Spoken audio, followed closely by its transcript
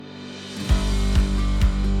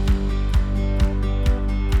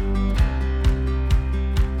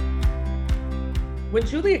When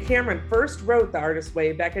Julia Cameron first wrote The Artist's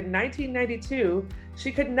Way back in 1992, she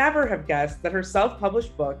could never have guessed that her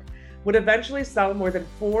self-published book would eventually sell more than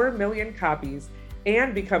 4 million copies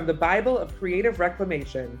and become the Bible of creative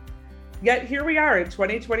reclamation. Yet here we are in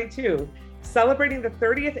 2022, celebrating the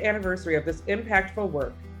 30th anniversary of this impactful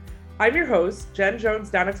work. I'm your host, Jen Jones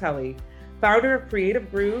Donatelli, founder of Creative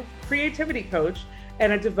Groove, creativity coach,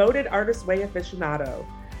 and a devoted Artist's Way aficionado.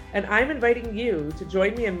 And I'm inviting you to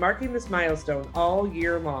join me in marking this milestone all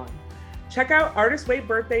year long. Check out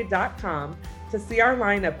artistwaybirthday.com to see our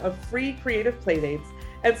lineup of free creative playdates,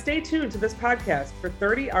 and stay tuned to this podcast for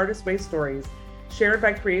 30 Artist's Way stories shared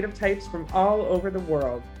by creative types from all over the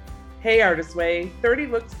world. Hey Artist's Way, 30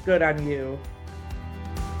 looks good on you.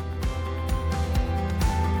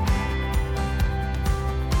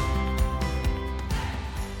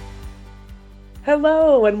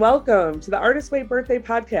 Hello and welcome to the Artist's Way Birthday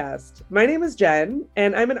Podcast. My name is Jen,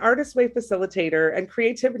 and I'm an Artist's Way facilitator and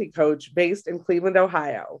creativity coach based in Cleveland,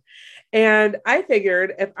 Ohio. And I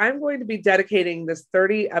figured if I'm going to be dedicating this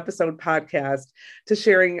 30 episode podcast to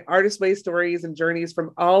sharing Artist's Way stories and journeys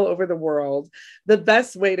from all over the world, the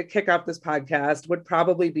best way to kick off this podcast would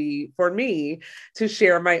probably be for me to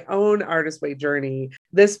share my own Artist's Way journey.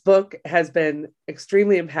 This book has been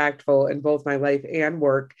extremely impactful in both my life and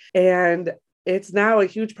work, and it's now a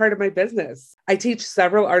huge part of my business. I teach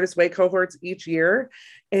several Artist's Way cohorts each year,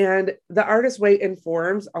 and the Artist's Way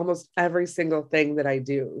informs almost every single thing that I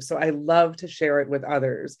do. So I love to share it with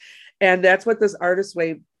others. And that's what this Artist's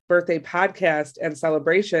Way Birthday Podcast and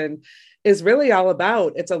celebration is really all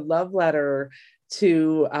about. It's a love letter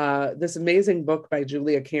to this amazing book by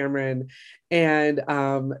Julia Cameron and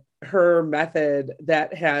her method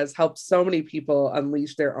that has helped so many people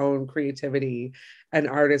unleash their own creativity and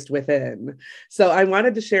artist within. So I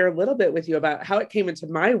wanted to share a little bit with you about how it came into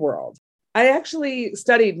my world. I actually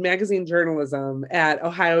studied magazine journalism at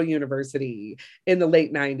Ohio University in the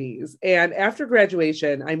late 90s. And after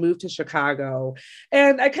graduation, I moved to Chicago.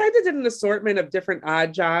 And I kind of did an assortment of different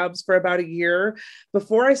odd jobs for about a year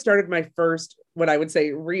before I started my first, what I would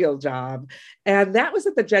say, real job. And that was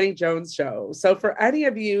at the Jenny Jones Show. So for any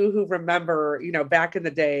of you who remember, back in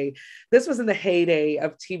the day, this was in the heyday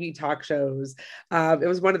of TV talk shows. It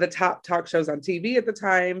was one of the top talk shows on TV at the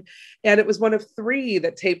time. And it was one of 3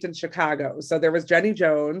 that taped in Chicago. So there was Jenny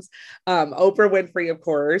Jones, Oprah Winfrey, of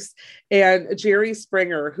course, and Jerry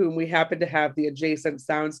Springer, whom we happened to have the adjacent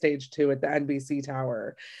soundstage to at the NBC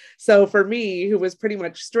Tower. So for me, who was pretty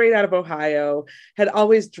much straight out of Ohio, had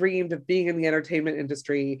always dreamed of being in the entertainment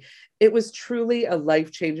industry, it was truly a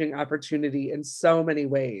life-changing opportunity in so many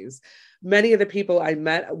ways. Many of the people I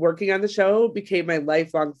met working on the show became my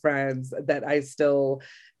lifelong friends that I still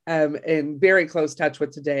am in very close touch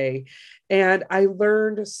with today. And I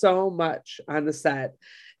learned so much on the set.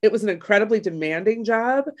 It was an incredibly demanding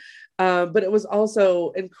job, but it was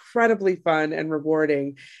also incredibly fun and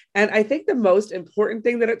rewarding. And I think the most important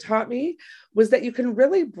thing that it taught me was that you can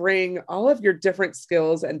really bring all of your different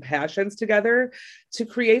skills and passions together to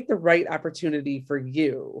create the right opportunity for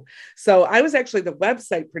you. So I was actually the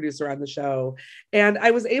website producer on the show, and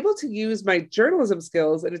I was able to use my journalism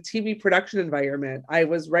skills in a TV production environment. I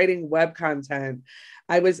was writing web content.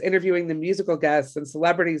 I was interviewing the musical guests and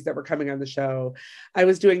celebrities that were coming on the show. I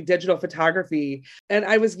was doing digital photography, and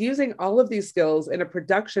I was using all of these skills in a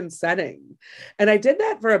production setting. And I did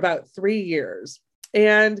that for about 3 years.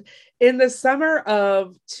 And in the summer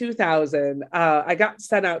of 2000, I got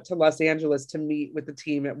sent out to Los Angeles to meet with the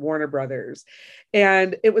team at Warner Brothers.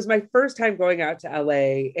 And it was my first time going out to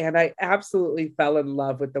LA, and I absolutely fell in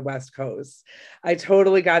love with the West Coast. I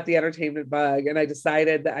totally got the entertainment bug, and I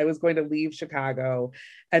decided that I was going to leave Chicago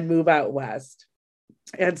and move out west.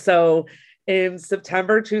 And so in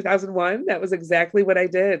September 2001, that was exactly what I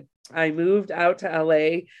did. I moved out to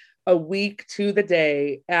LA a week to the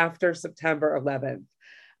day after September 11th.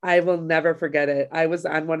 I will never forget it. I was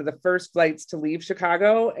on one of the first flights to leave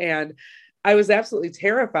Chicago, and I was absolutely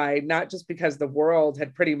terrified, not just because the world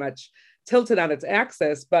had pretty much tilted on its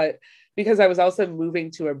axis, but because I was also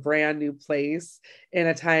moving to a brand new place in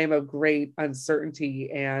a time of great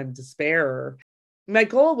uncertainty and despair. My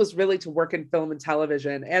goal was really to work in film and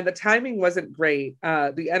television, and the timing wasn't great.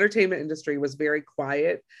 The entertainment industry was very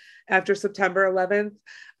quiet after September 11th.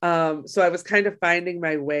 So I was kind of finding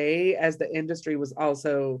my way as the industry was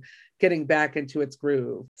also getting back into its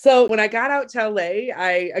groove. So when I got out to LA,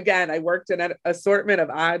 I worked in an assortment of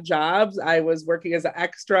odd jobs. I was working as an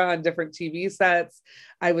extra on different TV sets.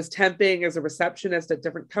 I was temping as a receptionist at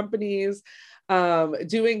different companies.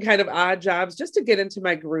 doing kind of odd jobs just to get into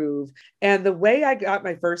my groove. And the way I got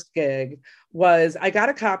my first gig was I got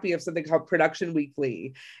a copy of something called Production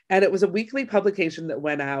Weekly. And it was a weekly publication that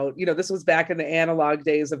went out. This was back in the analog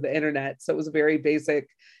days of the internet. So it was a very basic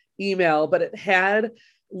email, but it had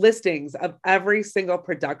listings of every single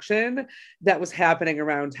production that was happening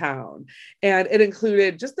around town. And it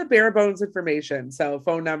included just the bare bones information. So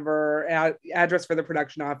phone number, address for the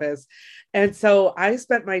production office. And so I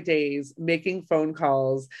spent my days making phone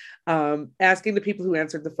calls, asking the people who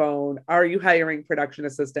answered the phone, are you hiring production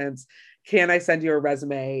assistants? Can I send you a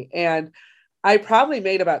resume? And I probably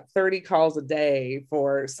made about 30 calls a day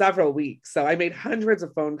for several weeks. So I made hundreds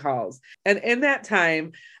of phone calls. And in that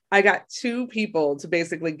time, I got two people to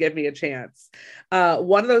basically give me a chance.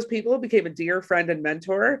 One of those people became a dear friend and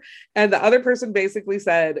mentor. And the other person basically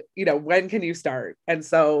said, when can you start? And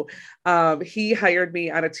so he hired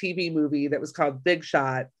me on a TV movie that was called Big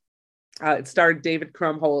Shot. It starred David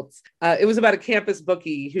Krumholtz. It was about a campus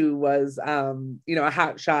bookie who was, a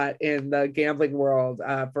hot shot in the gambling world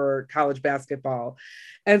for college basketball.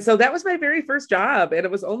 And so that was my very first job. And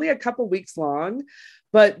it was only a couple weeks long.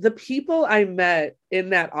 But the people I met in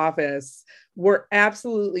that office were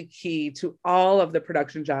absolutely key to all of the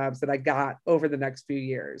production jobs that I got over the next few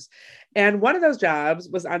years. And one of those jobs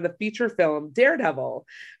was on the feature film Daredevil,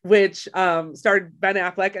 which starred Ben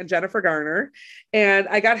Affleck and Jennifer Garner. And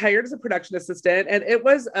I got hired as a production assistant, and it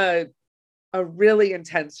was a really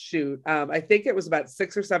intense shoot. I think it was about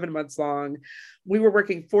 6 or 7 months long. We were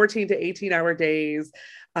working 14 to 18-hour days.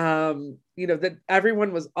 That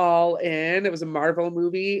everyone was all in. It was a Marvel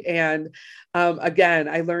movie. And again,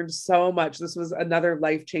 I learned so much. This was another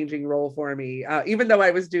life-changing role for me. Even though I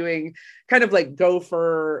was doing kind of like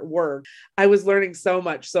gopher work, I was learning so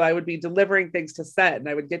much. So I would be delivering things to set and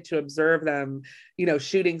I would get to observe them,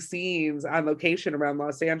 shooting scenes on location around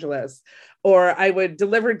Los Angeles. Or I would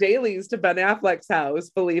deliver dailies to Ben Affleck's house,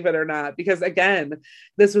 believe it or not, because again,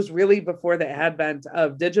 this was really before the advent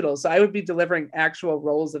of digital. So I would be delivering actual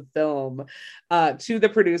rolls of film to the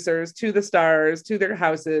producers, to the stars, to their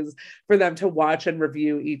houses for them to watch and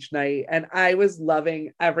review each night. And I was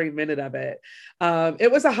loving every minute of it.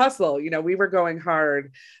 It was a hustle, we were going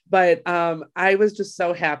hard, but I was just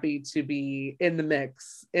so happy to be in the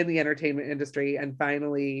mix in the entertainment industry and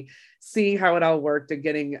finally seeing how it all worked and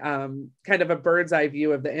getting kind of a bird's eye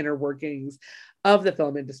view of the inner workings of the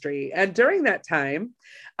film industry. And during that time,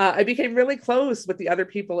 I became really close with the other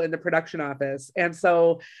people in the production office. And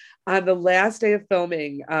so on the last day of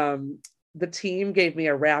filming, the team gave me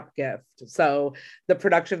a wrap gift. So the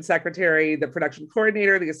production secretary, the production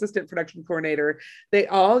coordinator, the assistant production coordinator, they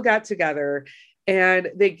all got together and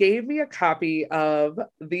they gave me a copy of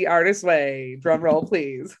The Artist's Way, drum roll,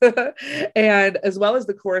 please, and as well as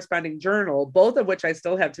the corresponding journal, both of which I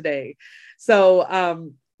still have today.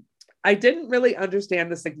 So I didn't really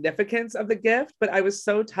understand the significance of the gift, but I was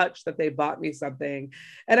so touched that they bought me something.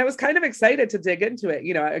 And I was kind of excited to dig into it.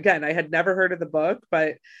 Again, I had never heard of the book,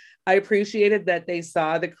 but I appreciated that they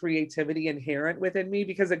saw the creativity inherent within me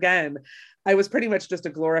because, again, I was pretty much just a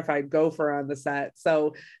glorified gopher on the set.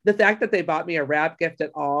 So the fact that they bought me a wrap gift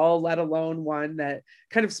at all, let alone one that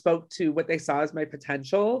kind of spoke to what they saw as my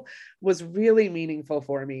potential, was really meaningful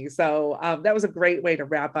for me. So that was a great way to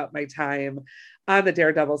wrap up my time on the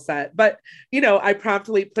Daredevil set. But, I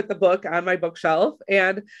promptly put the book on my bookshelf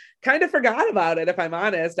and kind of forgot about it, if I'm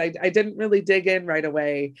honest. I didn't really dig in right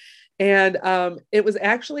away. And it was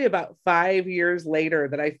actually about 5 years later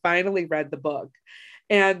that I finally read the book.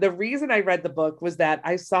 And the reason I read the book was that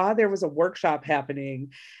I saw there was a workshop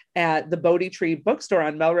happening at the Bodhi Tree bookstore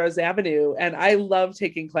on Melrose Avenue. And I love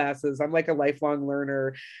taking classes. I'm like a lifelong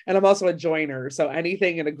learner and I'm also a joiner. So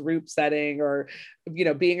anything in a group setting or,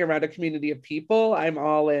 being around a community of people, I'm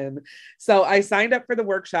all in. So I signed up for the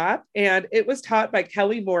workshop and it was taught by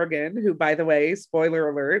Kelly Morgan, who, by the way, spoiler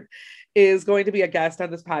alert, is going to be a guest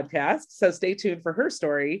on this podcast. So stay tuned for her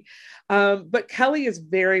story. But Kelly is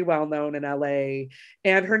very well known in LA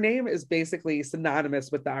and her name is basically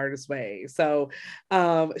synonymous with The Artist's Way. So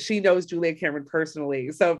she knows Julia Cameron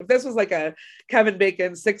personally. So if this was like a Kevin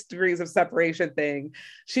Bacon 6 degrees of separation thing,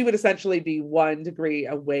 she would essentially be 1 degree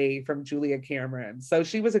away from Julia Cameron. So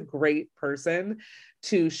she was a great person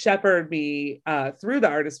to shepherd me through The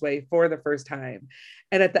Artist's Way for the first time.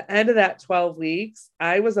 And at the end of that 12 weeks,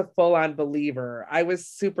 I was a full-on believer. I was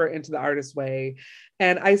super into The Artist's Way.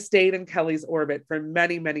 And I stayed in Kelly's orbit for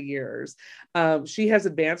many, many years. She has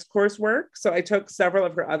advanced coursework. So I took several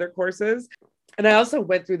of her other courses. And I also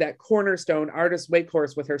went through that cornerstone artist way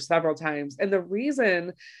course with her several times. And the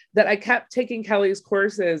reason that I kept taking Kelly's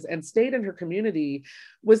courses and stayed in her community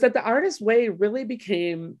was that the artist way really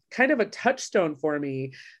became kind of a touchstone for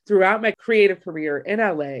me throughout my creative career in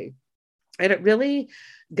LA. And it really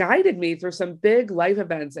guided me through some big life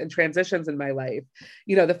events and transitions in my life.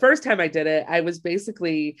 The first time I did it, I was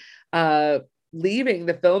basically leaving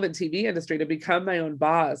the film and TV industry to become my own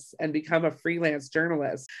boss and become a freelance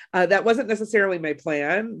journalist. That wasn't necessarily my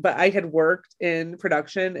plan, but I had worked in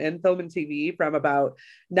production in film and TV from about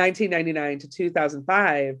 1999 to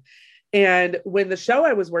 2005. And when the show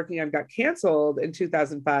I was working on got canceled in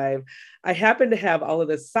 2005, I happened to have all of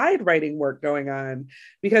this side writing work going on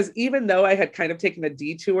because even though I had kind of taken a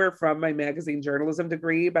detour from my magazine journalism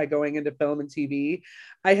degree by going into film and TV,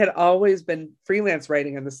 I had always been freelance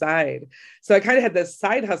writing on the side. So I kind of had this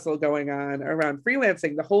side hustle going on around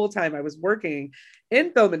freelancing the whole time I was working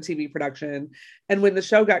in film and TV production. And when the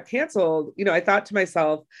show got canceled, I thought to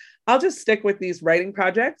myself, I'll just stick with these writing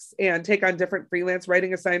projects and take on different freelance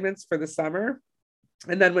writing assignments for the summer.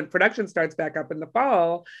 And then when production starts back up in the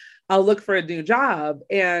fall, I'll look for a new job.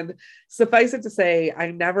 And suffice it to say,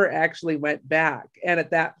 I never actually went back. And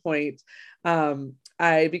at that point,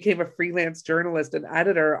 I became a freelance journalist and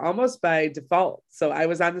editor almost by default. So I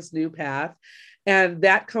was on this new path. And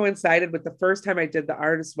that coincided with the first time I did the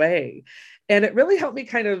Artist Way. And it really helped me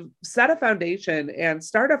kind of set a foundation and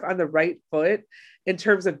start off on the right foot in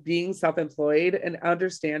terms of being self-employed and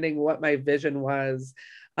understanding what my vision was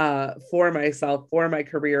for myself, for my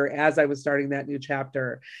career as I was starting that new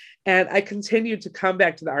chapter. And I continued to come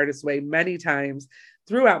back to the Artist Way many times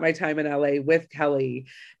throughout my time in LA with Kelly.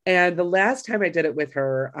 And the last time I did it with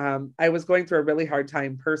her, I was going through a really hard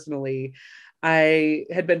time personally. I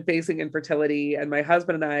had been facing infertility, and my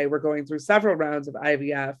husband and I were going through several rounds of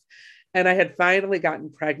IVF, and I had finally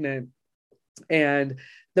gotten pregnant. And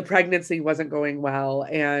the pregnancy wasn't going well.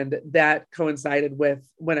 And that coincided with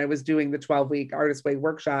when I was doing the 12-week Artist Way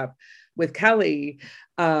workshop with Kelly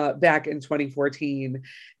back in 2014.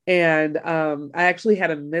 And I actually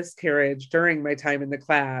had a miscarriage during my time in the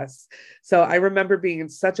class. So I remember being in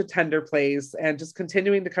such a tender place and just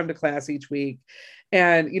continuing to come to class each week.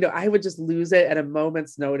 And, I would just lose it at a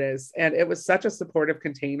moment's notice. And it was such a supportive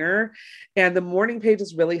container. And the morning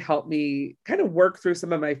pages really helped me kind of work through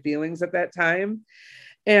some of my feelings at that time.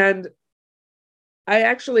 And I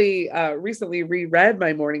actually recently reread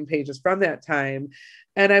my morning pages from that time.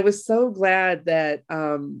 And I was so glad that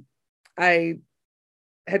I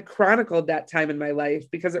had chronicled that time in my life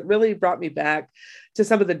because it really brought me back to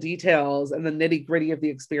some of the details and the nitty gritty of the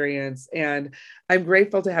experience. And I'm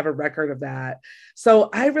grateful to have a record of that. So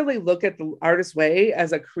I really look at the Artist Way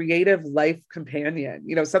as a creative life companion,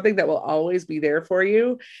 something that will always be there for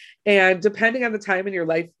you. And depending on the time in your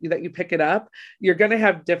life that you pick it up, you're going to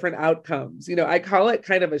have different outcomes. I call it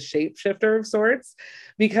kind of a shapeshifter of sorts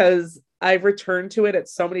because I've returned to it at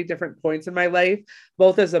so many different points in my life,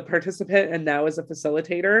 both as a participant and now as a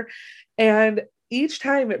facilitator. And each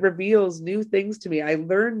time it reveals new things to me. I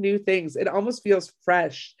learn new things. It almost feels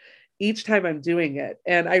fresh each time I'm doing it.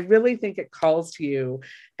 And I really think it calls to you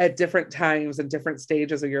at different times and different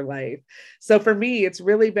stages of your life. So for me, it's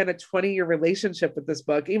really been a 20-year relationship with this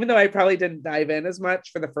book, even though I probably didn't dive in as much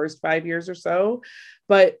for the first 5 years or so,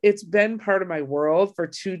 but it's been part of my world for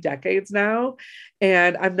 2 decades now,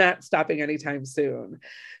 and I'm not stopping anytime soon.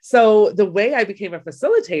 So the way I became a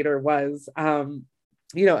facilitator was,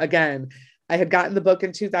 again, I had gotten the book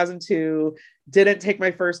in 2002, didn't take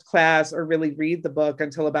my first class or really read the book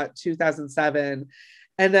until about 2007.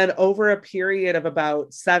 And then over a period of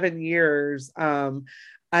about 7 years,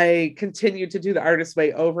 I continued to do the Artist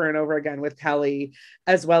Way over and over again with Kelly,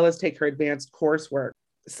 as well as take her advanced coursework.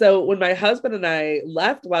 So when my husband and I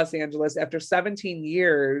left Los Angeles after 17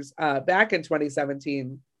 years back in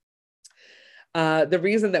 2017, the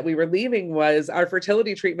reason that we were leaving was our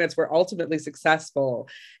fertility treatments were ultimately successful.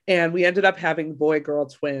 And we ended up having boy-girl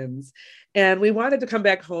twins. And we wanted to come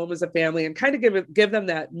back home as a family and kind of give them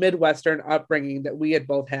that Midwestern upbringing that we had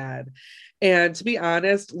both had. And to be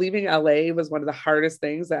honest, leaving LA was one of the hardest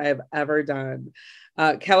things that I have ever done.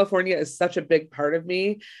 California is such a big part of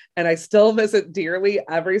me, and I still miss it dearly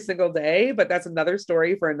every single day, but that's another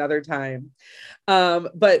story for another time.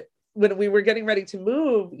 But when we were getting ready to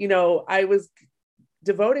move, I was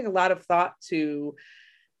devoting a lot of thought to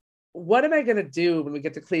what am I going to do when we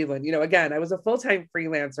get to Cleveland? Again, I was a full-time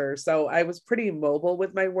freelancer, so I was pretty mobile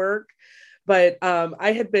with my work, But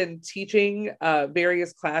I had been teaching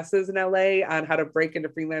various classes in LA on how to break into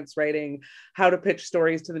freelance writing, how to pitch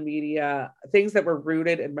stories to the media, things that were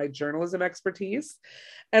rooted in my journalism expertise.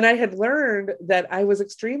 And I had learned that I was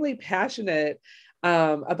extremely passionate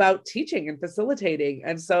about teaching and facilitating.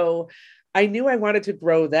 And so I knew I wanted to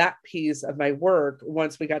grow that piece of my work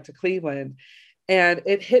once we got to Cleveland. And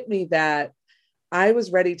it hit me that I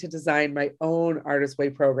was ready to design my own Artist Way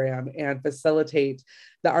program and facilitate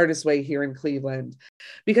the Artist Way here in Cleveland.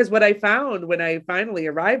 Because what I found when I finally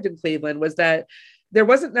arrived in Cleveland was that there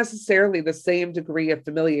wasn't necessarily the same degree of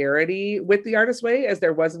familiarity with the Artist Way as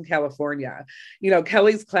there was in California. You know,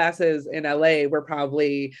 Kelly's classes in LA were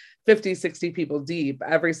probably 50, 60 people deep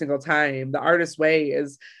every single time. The Artist Way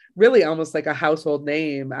is really almost like a household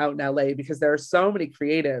name out in LA because there are so many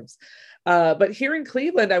creatives. But here in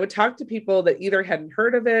Cleveland, I would talk to people that either hadn't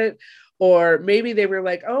heard of it, or maybe they were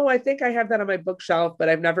like, oh, I think I have that on my bookshelf, but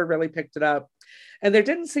I've never really picked it up. And there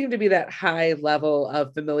didn't seem to be that high level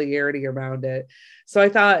of familiarity around it. So I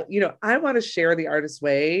thought, I want to share the Artist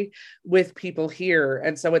Way with people here.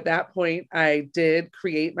 And so at that point, I did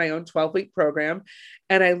create my own 12-week program,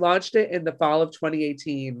 and I launched it in the fall of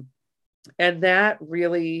 2018. And that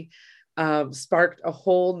really sparked a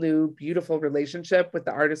whole new beautiful relationship with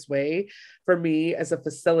the Artist Way for me as a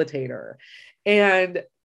facilitator. And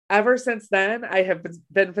ever since then, I have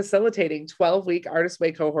been facilitating 12-week Artist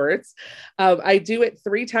Way cohorts. I do it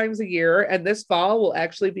 3 times a year, and this fall will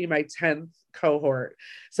actually be my 10th cohort.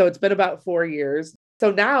 So it's been about 4 years.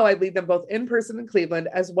 So now I lead them both in person in Cleveland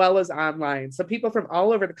as well as online. So people from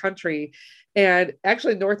all over the country and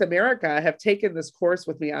actually North America have taken this course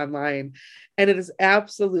with me online. And it is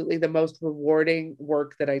absolutely the most rewarding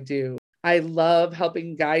work that I do. I love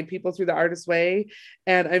helping guide people through the Artist Way.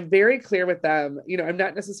 And I'm very clear with them. I'm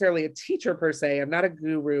not necessarily a teacher per se. I'm not a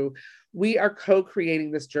guru. We are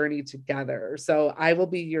co-creating this journey together. So I will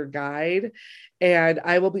be your guide, and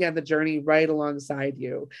I will be on the journey right alongside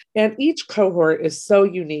you. And each cohort is so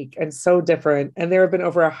unique and so different. And there have been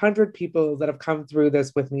over 100 people that have come through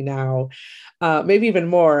this with me now, maybe even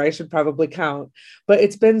more. I should probably count. But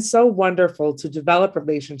it's been so wonderful to develop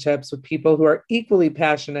relationships with people who are equally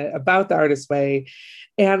passionate about the Artist Way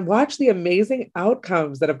and watch the amazing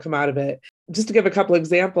outcomes that have come out of it. Just to give a couple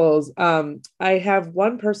examples, I have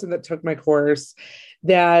one person that took my course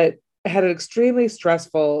that had an extremely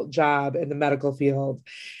stressful job in the medical field.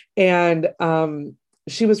 And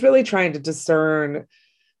she was really trying to discern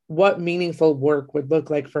what meaningful work would look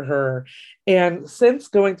like for her. And since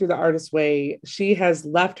going through the Artist Way, she has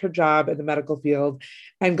left her job in the medical field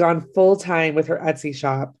and gone full time with her Etsy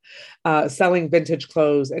shop, selling vintage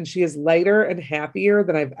clothes. And she is lighter and happier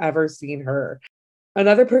than I've ever seen her.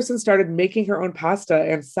 Another person started making her own pasta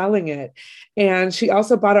and selling it. And she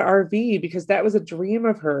also bought an RV because that was a dream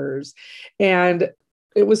of hers. And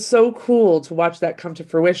it was so cool to watch that come to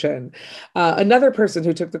fruition. Another person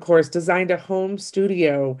who took the course designed a home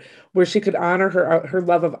studio where she could honor her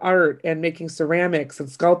love of art and making ceramics and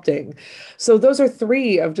sculpting. So those are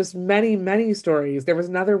 3 of just many, many stories. There was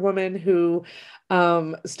another woman who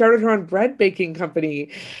started her own bread baking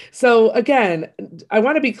company. So again, I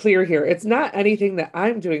want to be clear here. It's not anything that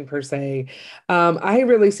I'm doing per se. I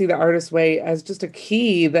really see the Artist Way as just a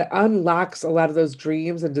key that unlocks a lot of those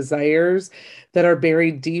dreams and desires that are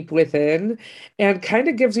buried deep within and kind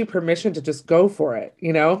of gives you permission to just go for it,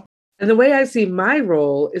 And the way I see my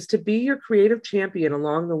role is to be your creative champion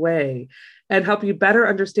along the way and help you better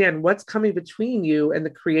understand what's coming between you and the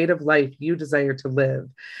creative life you desire to live.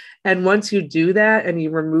 And once you do that and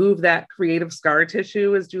you remove that creative scar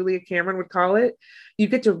tissue, as Julia Cameron would call it, you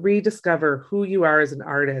get to rediscover who you are as an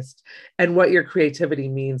artist and what your creativity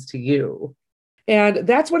means to you. And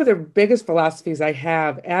that's one of the biggest philosophies I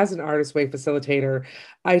have as an Artist Way facilitator.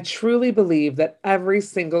 I truly believe that every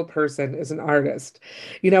single person is an artist.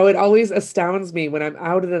 It always astounds me when I'm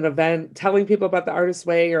out at an event telling people about the Artist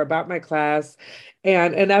Way or about my class.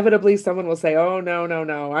 And inevitably, someone will say, oh, no, no,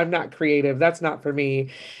 no, I'm not creative. That's not for me.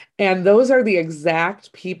 And those are the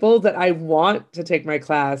exact people that I want to take my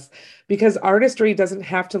class because artistry doesn't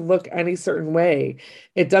have to look any certain way.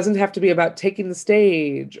 It doesn't have to be about taking the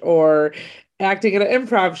stage or acting in an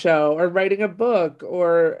improv show or writing a book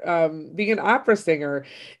or being an opera singer.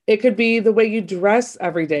 It could be the way you dress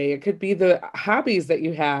every day. It could be the hobbies that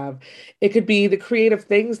you have. It could be the creative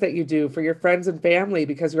things that you do for your friends and family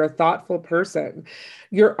because you're a thoughtful person.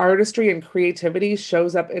 Your artistry and creativity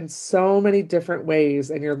shows up in so many different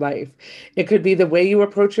ways in your life. It could be the way you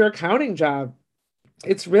approach your accounting job.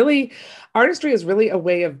 It's really, artistry is really a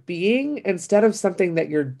way of being instead of something that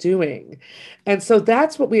you're doing. And so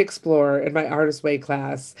that's what we explore in my Artist Way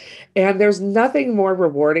class. And there's nothing more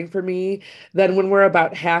rewarding for me than when we're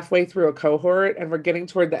about halfway through a cohort and we're getting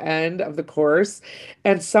toward the end of the course,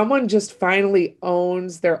 and someone just finally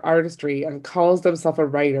owns their artistry and calls themselves a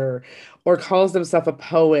writer or calls themselves a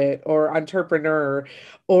poet or entrepreneur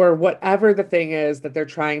or whatever the thing is that they're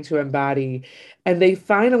trying to embody. And they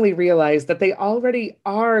finally realize that they already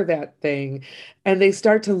are that thing, and they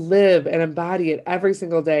start to live and embody it every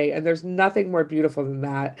single day. And there's nothing more beautiful than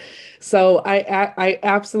that. So I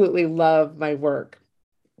absolutely love my work.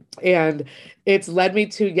 And it's led me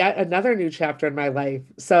to yet another new chapter in my life.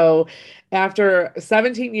 So, after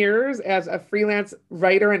 17 years as a freelance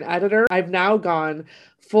writer and editor, I've now gone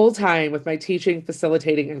full time with my teaching,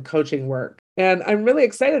 facilitating, and coaching work. And I'm really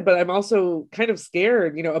excited, but I'm also kind of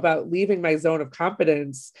scared, about leaving my zone of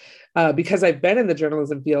competence because I've been in the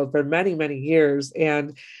journalism field for many, many years.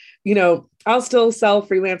 And I'll still sell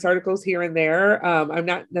freelance articles here and there. I'm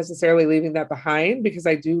not necessarily leaving that behind because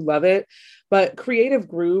I do love it. But Creative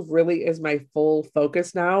Groove really is my full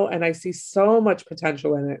focus now, and I see so much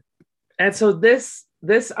potential in it. And so this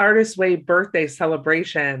Artist Way birthday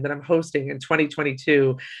celebration that I'm hosting in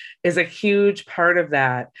 2022 is a huge part of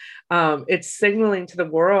that. It's signaling to the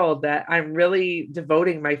world that I'm really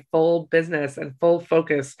devoting my full business and full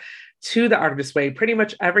focus to the Artist Way. Pretty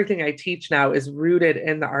much everything I teach now is rooted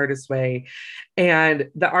in the Artist Way. And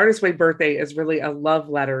the Artist Way birthday is really a love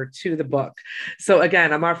letter to the book. So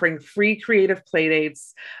again, I'm offering free creative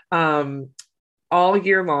playdates all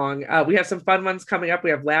year long. We have some fun ones coming up. We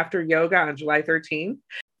have laughter yoga on July 13th.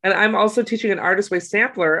 And I'm also teaching an Artist Way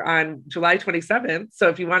sampler on July 27th. So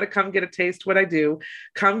if you want to come get a taste of what I do,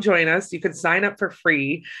 come join us. You can sign up for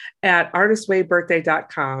free at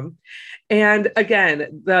artistwaybirthday.com. And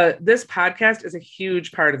again, this podcast is a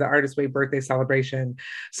huge part of the Artist Way birthday celebration.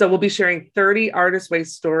 So we'll be sharing 30 Artist Way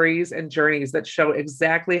stories and journeys that show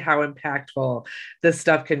exactly how impactful this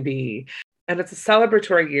stuff can be. And it's a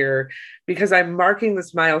celebratory year because I'm marking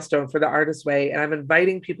this milestone for the Artist Way, and I'm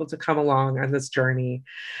inviting people to come along on this journey.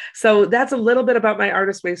 So that's a little bit about my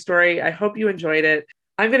Artist Way story. I hope you enjoyed it.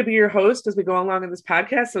 I'm going to be your host as we go along in this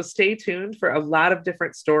podcast. So stay tuned for a lot of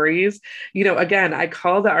different stories. Again, I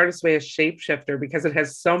call the Artist Way a shapeshifter because it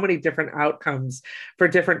has so many different outcomes for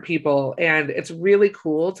different people. And it's really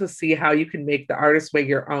cool to see how you can make the Artist Way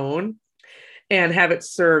your own and have it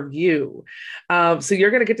serve you. So you're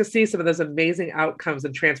going to get to see some of those amazing outcomes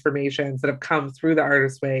and transformations that have come through the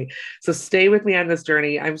Artist Way. So stay with me on this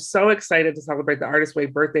journey. I'm so excited to celebrate the Artist Way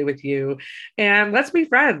birthday with you. And let's be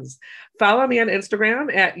friends. Follow me on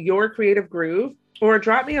Instagram at Your Creative Groove, or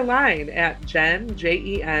drop me a line at Jen,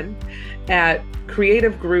 Jen, at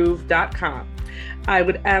creativegroove.com. I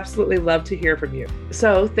would absolutely love to hear from you.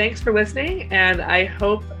 So thanks for listening, and I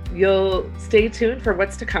hope you'll stay tuned for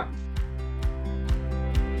what's to come.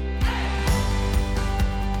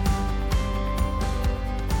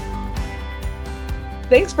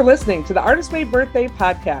 Thanks for listening to the Artist Way Birthday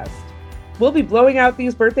Podcast. We'll be blowing out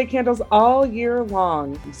these birthday candles all year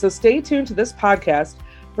long, so stay tuned to this podcast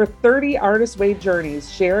for 30 Artist Way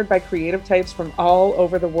journeys shared by creative types from all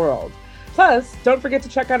over the world. Plus, don't forget to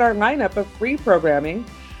check out our lineup of free programming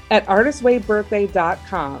at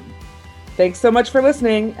artistwaybirthday.com. Thanks so much for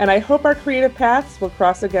listening, and I hope our creative paths will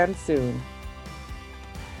cross again soon.